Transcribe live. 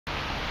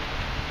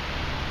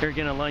Here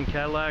again at Lund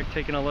Cadillac,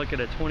 taking a look at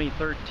a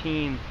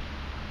 2013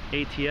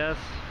 ATS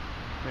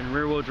and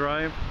rear-wheel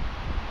drive.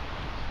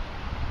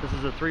 This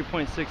is a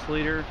 3.6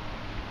 liter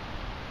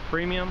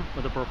premium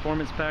with a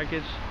performance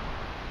package.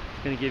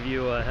 It's going to give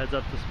you a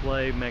heads-up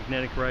display,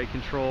 magnetic ride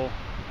control.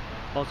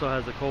 Also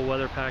has a cold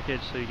weather package,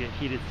 so you get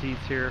heated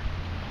seats here.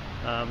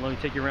 Let me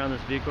take you around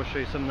this vehicle, show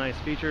you some nice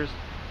features.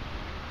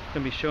 It's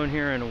going to be shown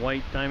here in a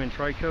white diamond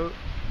tri-coat.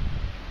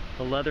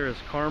 The leather is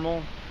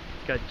caramel.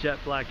 It's got jet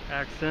black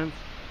accents,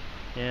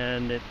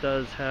 and it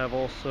does have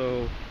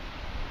also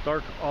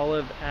dark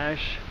olive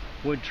ash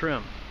wood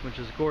trim, which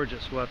is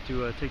gorgeous. We'll have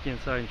to take you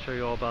inside and show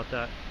you all about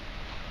that.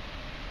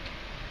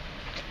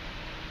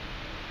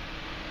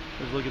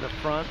 Let's look at the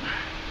front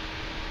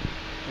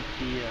with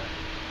the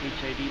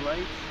HID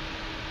lights.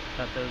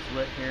 Got those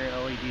lit here,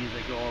 LEDs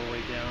that go all the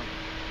way down.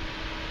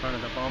 Front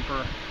of the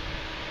bumper,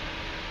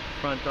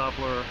 front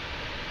Doppler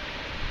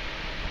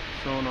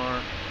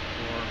sonar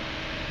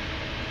for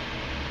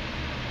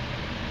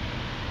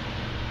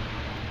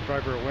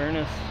driver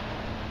awareness.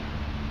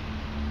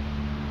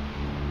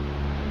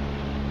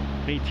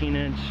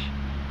 18-inch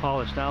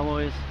polished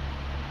alloys.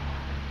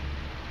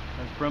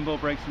 Has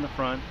Brembo brakes in the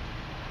front.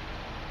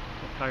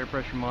 With tire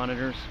pressure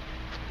monitors.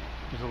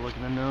 Here's a look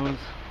at the nose.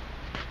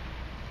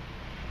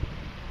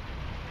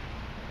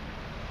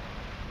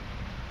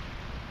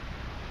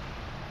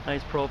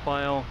 Nice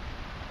profile.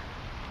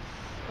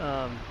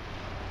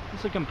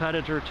 It's a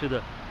competitor to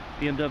the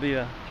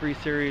BMW 3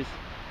 Series,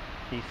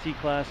 the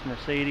C-Class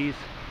Mercedes,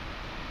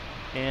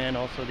 and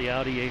also the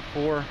Audi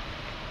A4.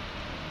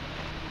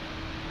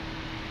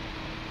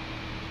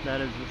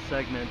 That is the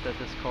segment that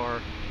this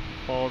car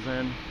falls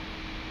in.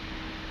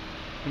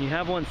 When you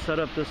have one set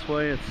up this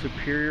way, it's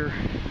superior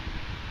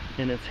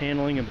in its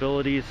handling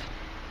abilities.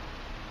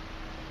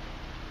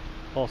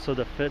 Also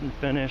the fit and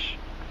finish,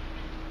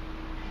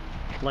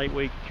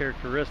 lightweight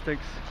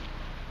characteristics.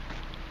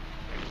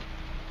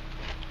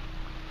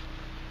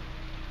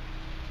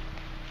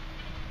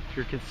 If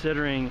you're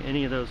considering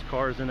any of those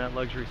cars in that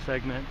luxury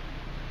segment,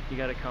 you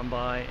got to come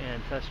by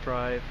and test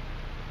drive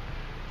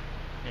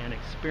and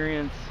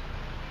experience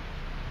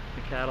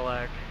the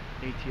Cadillac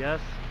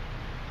ATS.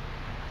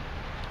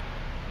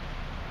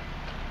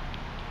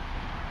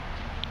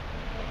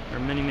 There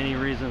are many, many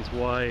reasons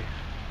why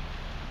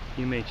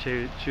you may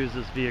choose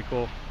this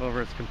vehicle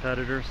over its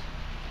competitors.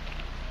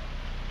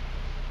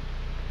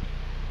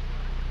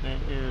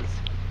 It is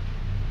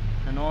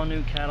an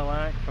all-new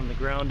Cadillac from the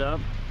ground up.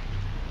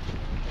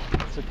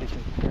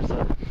 Here's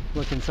a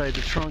look inside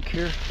the trunk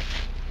here.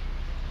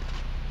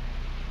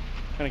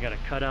 Kind of got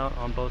a cutout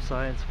on both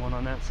sides, one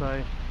on that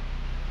side,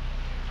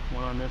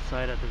 one on this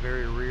side at the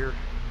very rear,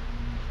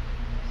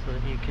 so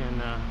that you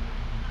can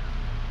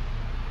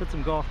put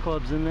some golf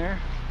clubs in there.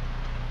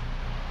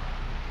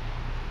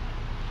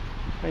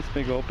 Nice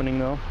big opening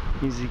though,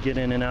 easy to get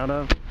in and out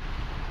of.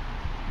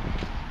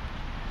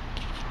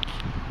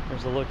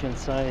 There's a look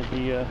inside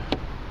the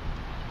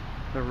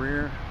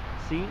rear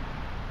seat.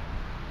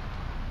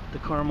 The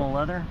caramel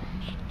leather,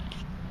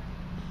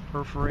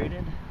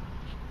 perforated.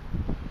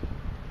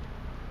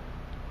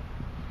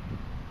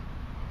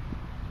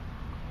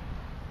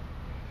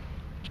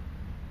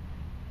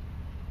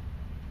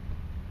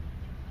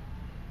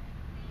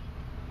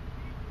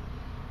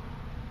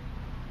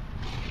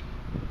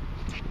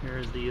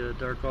 Here's the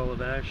dark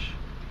olive ash.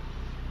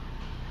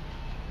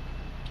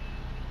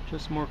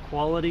 Just more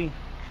quality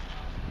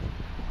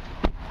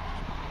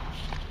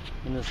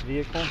in this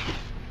vehicle.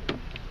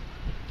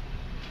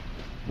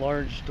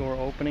 Large door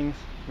openings,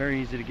 very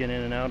easy to get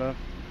in and out of.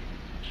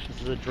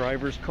 This is a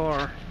driver's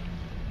car.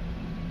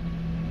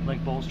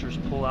 Leg bolsters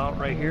pull out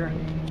right here.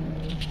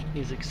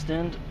 These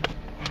extend.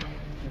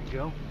 There you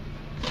go.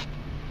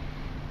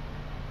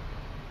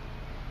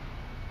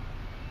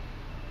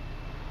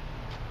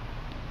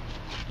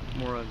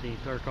 More of the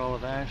dark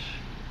olive ash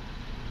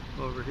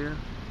over here.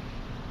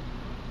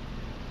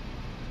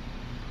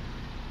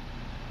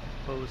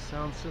 Bose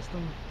sound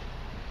system.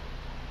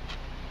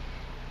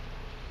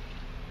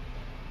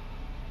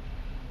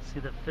 See,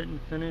 the fit and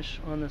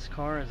finish on this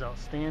car is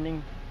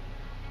outstanding.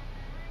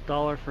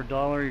 Dollar for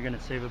dollar, you're going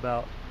to save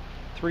about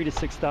 $3,000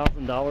 to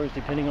 $6,000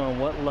 depending on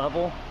what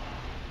level.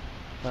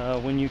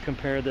 When you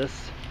compare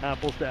this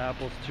apples to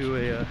apples to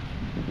a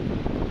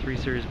 3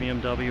 Series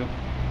BMW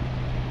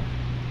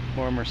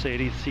or a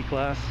Mercedes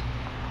C-Class.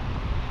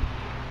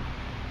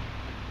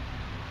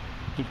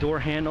 The door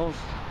handles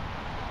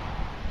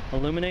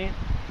illuminate.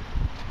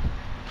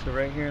 So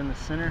right here in the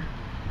center,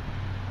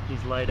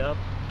 these light up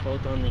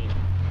both on the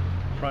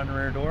front and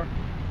rear door.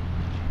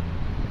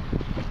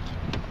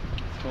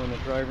 Let's go on the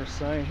driver's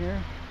side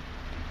here.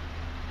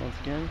 Once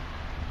again,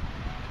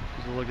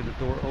 here's a look at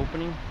the door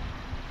opening.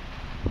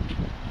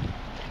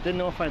 Didn't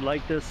know if I'd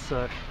like this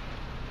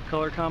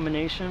color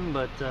combination,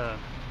 but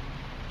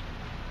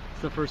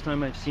it's the first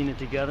time I've seen it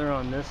together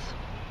on this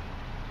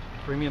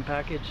premium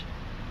package,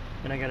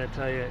 and I gotta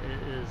tell you, it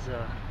is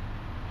a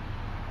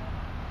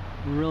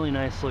really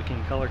nice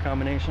looking color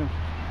combination.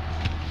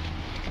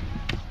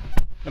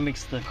 That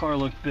makes the car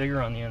look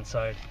bigger on the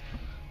inside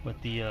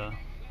with the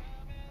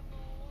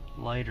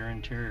lighter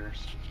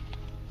interiors.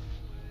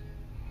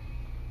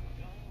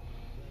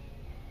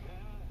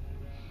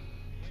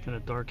 It's got a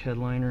dark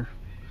headliner,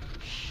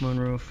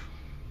 moonroof.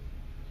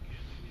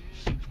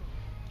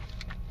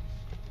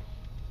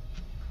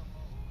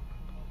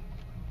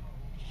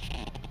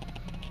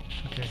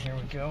 Okay, here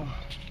we go.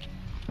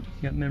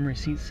 You got memory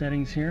seat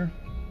settings here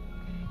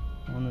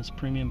on this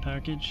premium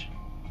package.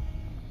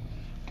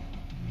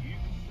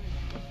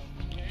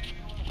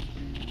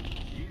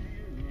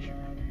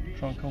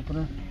 Trunk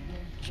opener,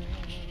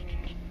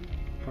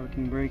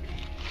 parking brake,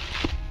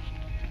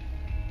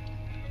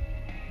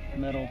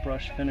 metal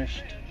brush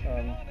finished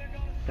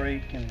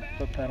brake and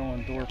foot pedal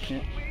and door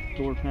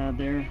pad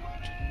there.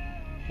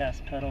 Gas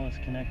pedal is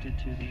connected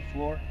to the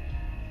floor.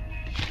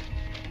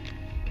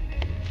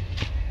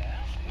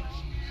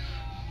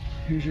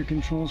 Here's your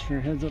controls for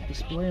your heads-up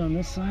display on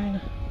this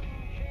side.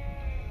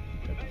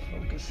 Get the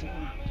focus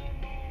in.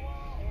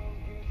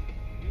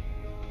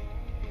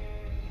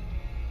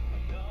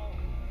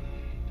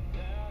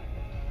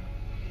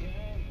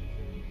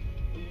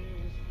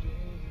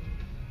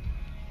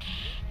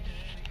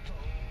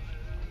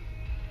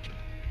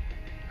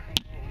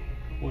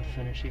 Wood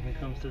finish even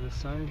comes to the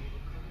side,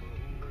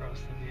 across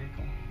the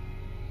vehicle,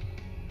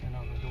 and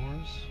on the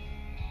doors.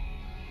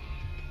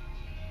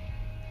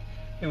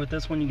 And with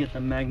this one you get the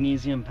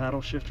magnesium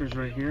paddle shifters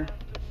right here.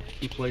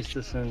 You place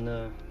this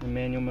in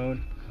manual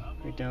mode.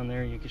 Right down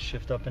there you can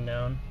shift up and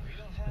down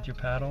with your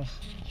paddles.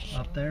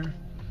 Up there,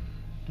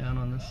 down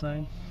on this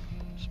side.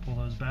 Just pull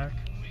those back.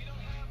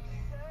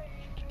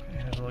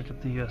 Okay, have a look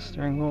at the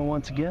steering wheel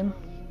once again.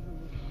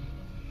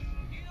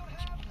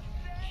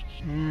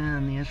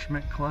 And the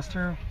instrument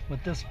cluster.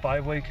 With this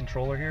 5-way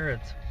controller here,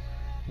 it's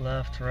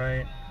left,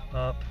 right,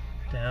 up,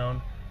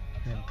 down,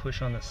 and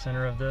push on the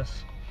center of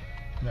this.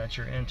 And that's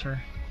your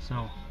enter.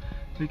 So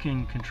we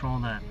can control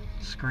that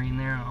screen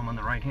there. I'm on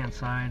the right hand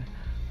side.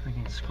 I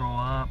can scroll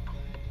up,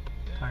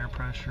 tire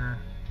pressure,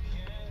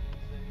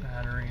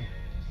 battery,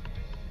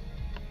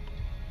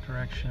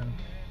 direction,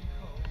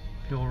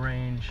 fuel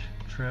range,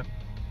 trip,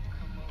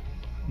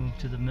 move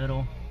to the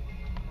middle,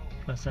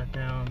 press that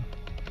down,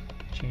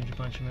 change a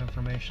bunch of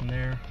information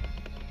there.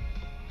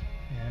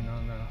 And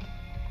on the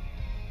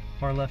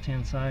far left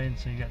hand side,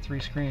 so you got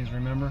 3 screens,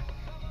 remember?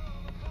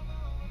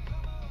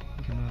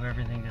 You can move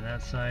everything to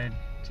that side,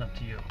 it's up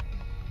to you.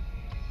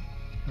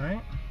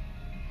 Alright,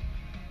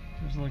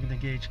 here's a look at the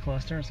gauge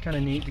cluster. It's kind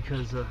of neat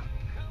because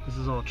this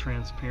is all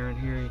transparent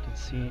here. You can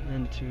see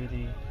into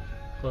the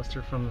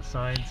cluster from the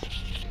sides,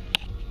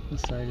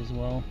 this side as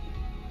well.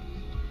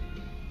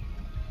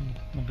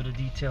 A little bit of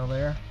detail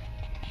there.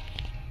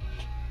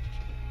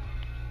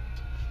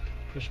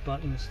 Push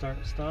button to start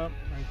and stop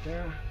right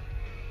there.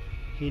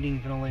 Heating,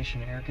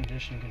 ventilation, air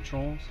conditioning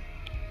controls.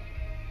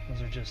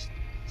 Those are just,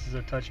 this is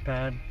a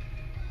touchpad.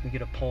 We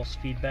get a pulse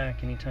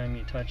feedback anytime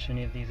you touch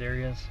any of these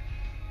areas.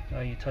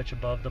 You touch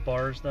above the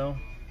bars though.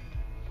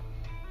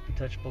 You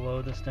touch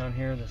below this down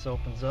here, this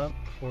opens up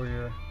for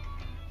your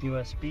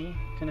USB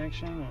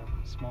connection,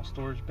 a small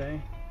storage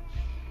bay.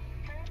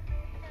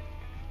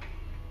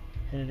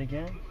 Hit it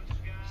again,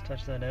 just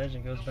touch that edge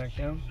and it goes back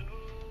down.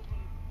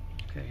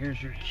 Okay,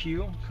 here's your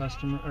Q,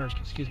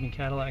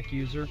 Cadillac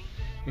user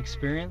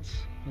experience.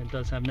 It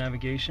does have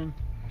navigation.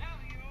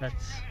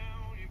 That's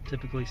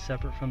typically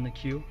separate from the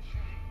Q,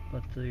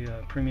 but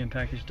the premium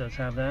package does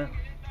have that.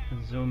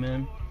 And zoom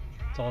in,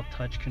 it's all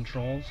touch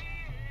controls.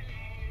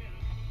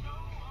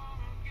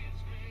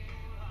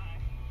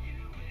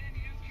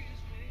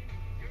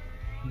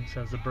 And this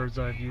has the bird's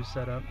eye view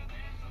set up.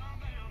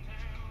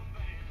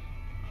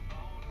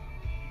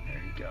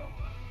 There you go.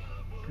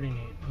 Pretty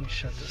neat. Let me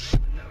shut this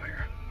window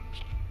here.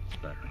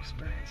 Better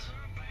experience.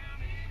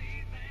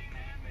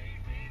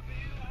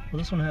 Well,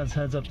 this one has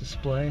heads-up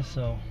display,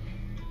 so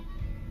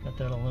got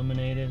that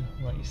illuminated.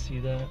 I'll let you see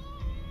that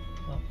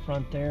up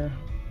front there.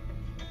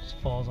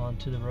 Just falls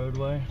onto the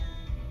roadway.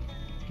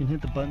 You can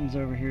hit the buttons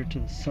over here to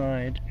the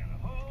side,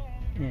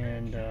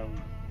 and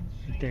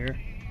right there,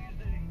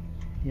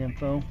 the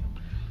info,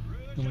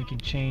 and we can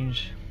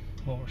change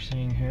what we're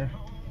seeing here.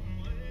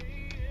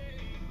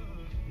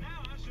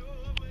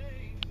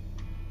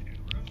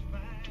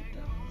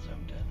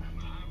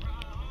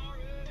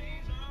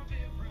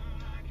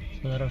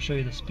 So that'll show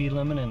you the speed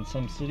limit in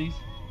some cities.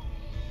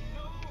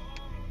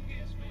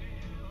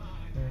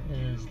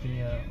 There is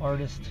the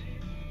artist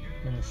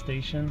and the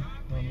station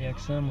on the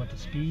XM with the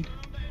speed.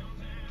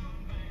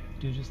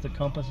 Do just the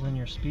compass and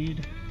your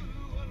speed,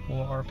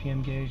 or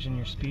RPM gauge and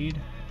your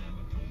speed.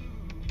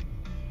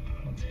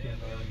 Once again,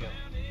 there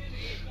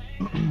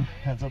we go.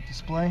 Heads up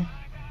display.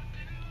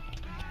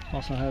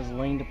 Also has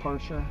lane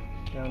departure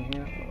down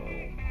here.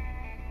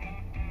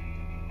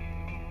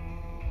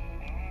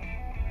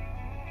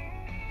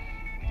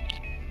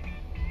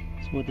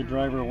 With the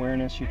driver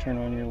awareness, you turn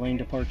on your lane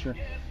departure.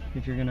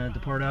 If you're going to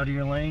depart out of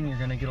your lane, you're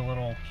going to get a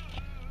little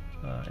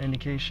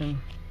indication.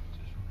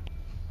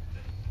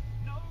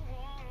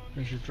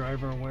 There's your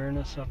driver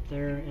awareness up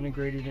there,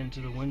 integrated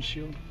into the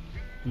windshield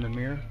and the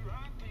mirror.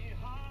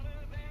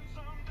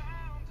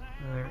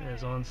 There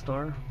is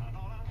OnStar.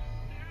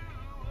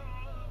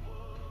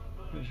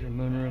 There's your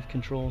moonroof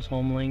controls,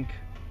 home link.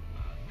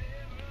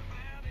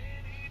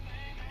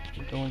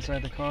 Go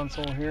inside the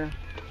console here.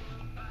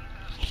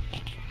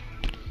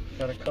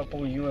 Got a couple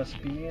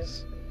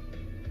USBs,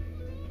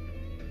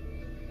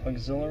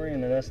 auxiliary,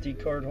 and an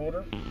SD card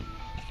holder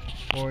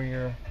for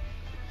your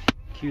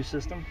Q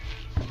system,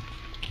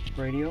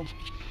 radio,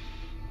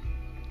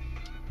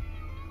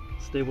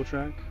 stable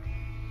track.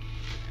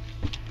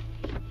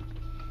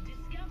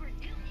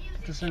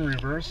 Put this in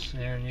reverse,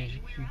 and you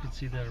can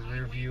see the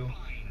rear view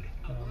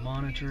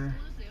monitor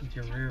with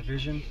your rear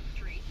vision.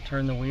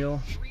 Turn the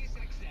wheel,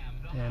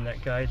 and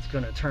that guide's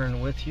going to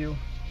turn with you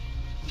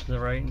to the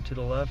right and to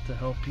the left to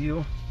help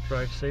you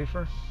drive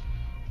safer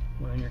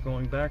when you're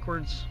going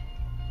backwards.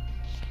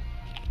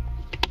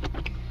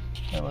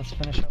 Now let's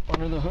finish up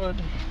under the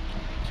hood.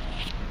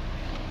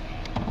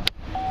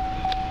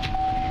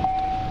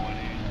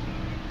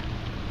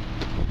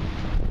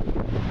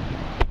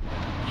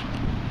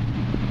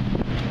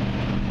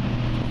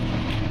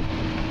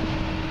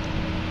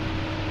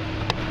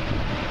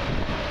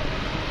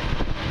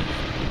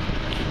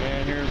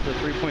 And here's the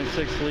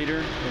 3.6 liter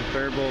with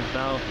variable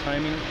valve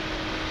timing.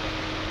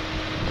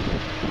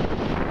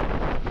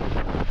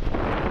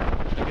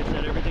 Like I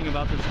said, everything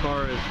about this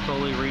car is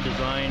totally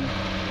redesigned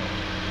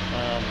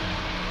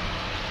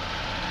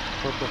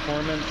for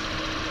performance,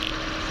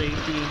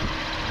 safety,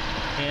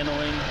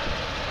 handling,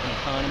 and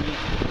economy.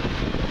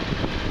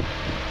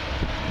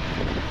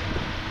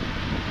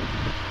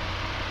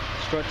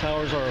 Strut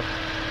towers are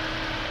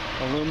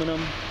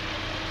aluminum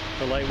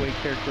for lightweight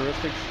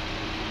characteristics.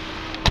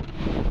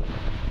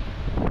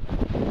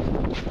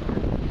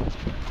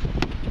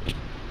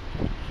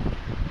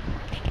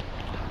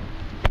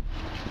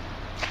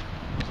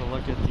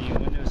 Look at the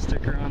window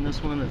sticker on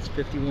this one. That's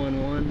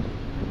 51.1.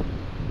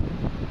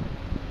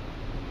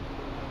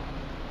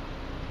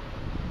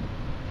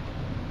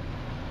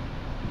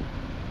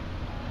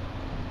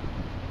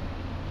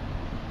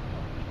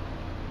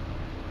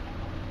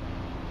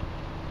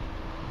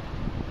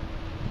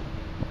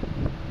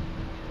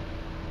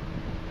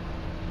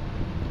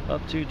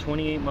 Up to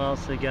 28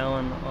 miles to the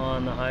gallon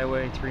on the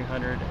highway,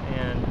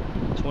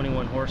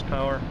 321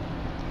 horsepower,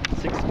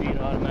 6-speed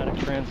automatic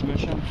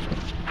transmission.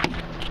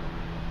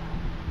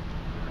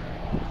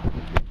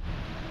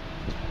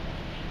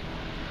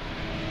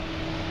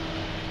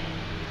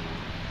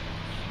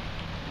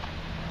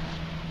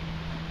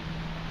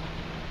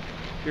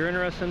 If you're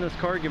interested in this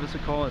car, give us a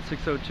call at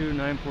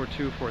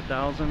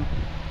 602-942-4000. You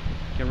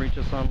can reach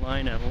us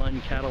online at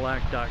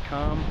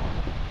lundcadillac.com,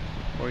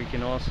 or you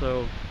can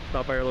also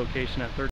stop by our location at